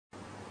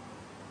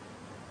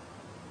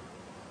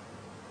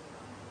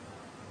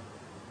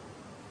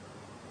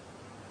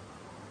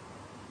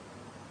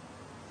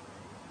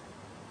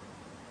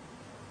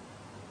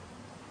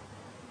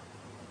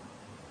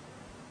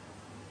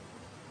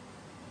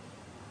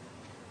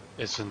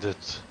Isn't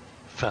it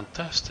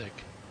fantastic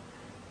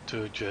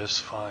to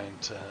just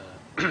find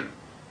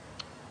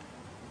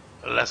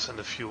less than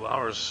a few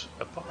hours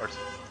apart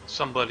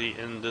somebody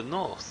in the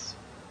north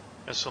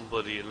and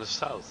somebody in the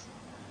south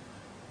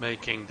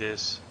making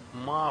this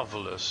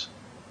marvelous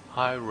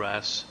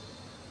high-res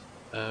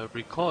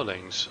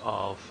recordings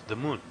of the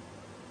moon?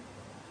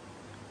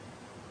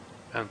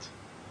 And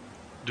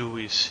do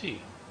we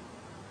see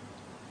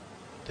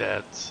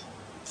that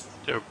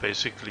they're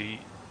basically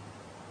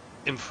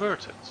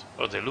inverted,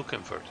 or they look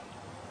inverted?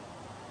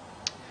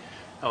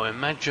 Now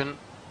imagine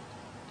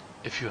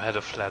if you had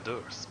a flat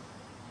Earth.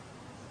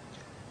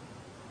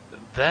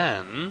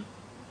 Then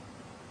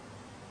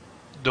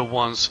the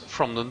ones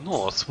from the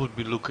north would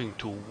be looking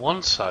to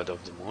one side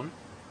of the moon,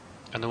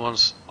 and the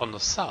ones on the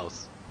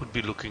south would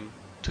be looking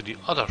to the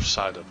other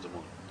side of the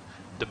moon,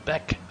 the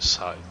back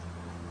side.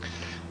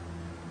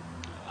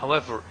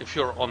 However, if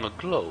you're on a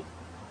globe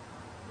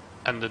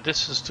and the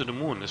distance to the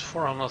moon is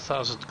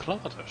 400,000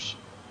 kilometers,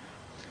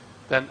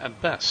 then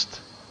at best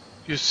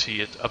you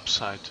see it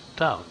upside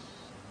down.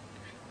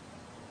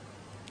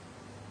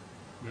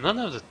 None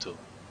of the two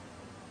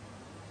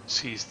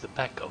sees the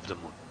back of the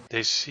moon.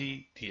 They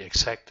see the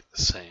exact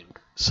same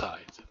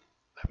side.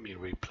 Let me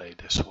replay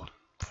this one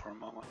for a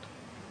moment.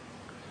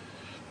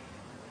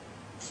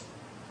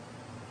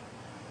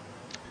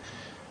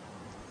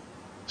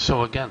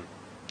 So again,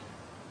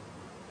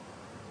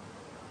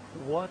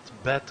 what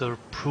better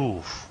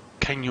proof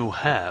can you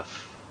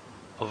have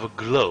of a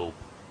globe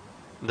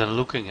than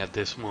looking at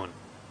this moon?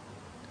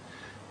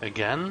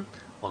 Again,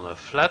 on a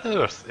flat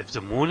Earth, if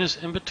the moon is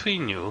in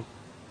between you,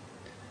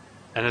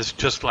 and it's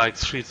just like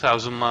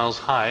 3,000 miles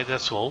high,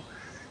 that's all,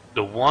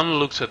 the one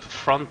looks at the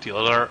front, the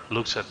other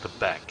looks at the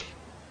back.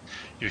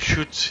 You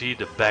should see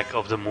the back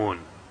of the moon.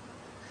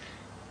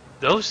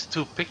 Those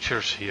two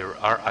pictures here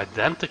are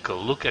identical.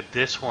 Look at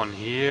this one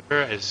here,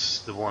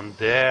 is the one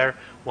there,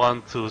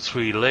 1, 2,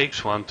 3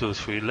 lakes, 1, 2,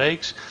 3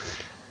 lakes.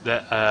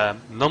 The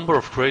number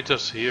of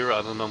craters here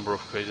are the number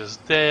of craters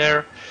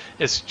there.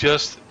 It's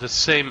just the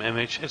same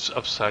image, it's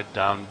upside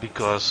down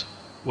because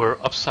we're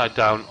upside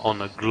down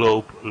on a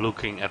globe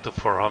looking at the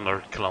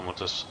 400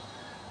 kilometers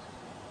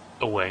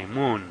away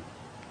moon.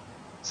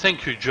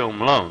 Thank you, Joe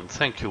Malone.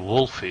 Thank you,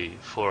 Wolfie,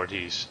 for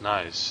these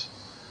nice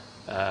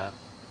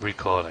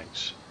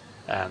recordings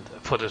and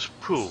for this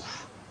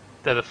proof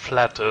that a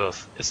flat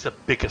Earth is the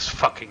biggest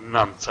fucking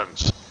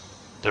nonsense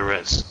there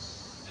is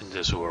in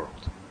this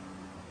world.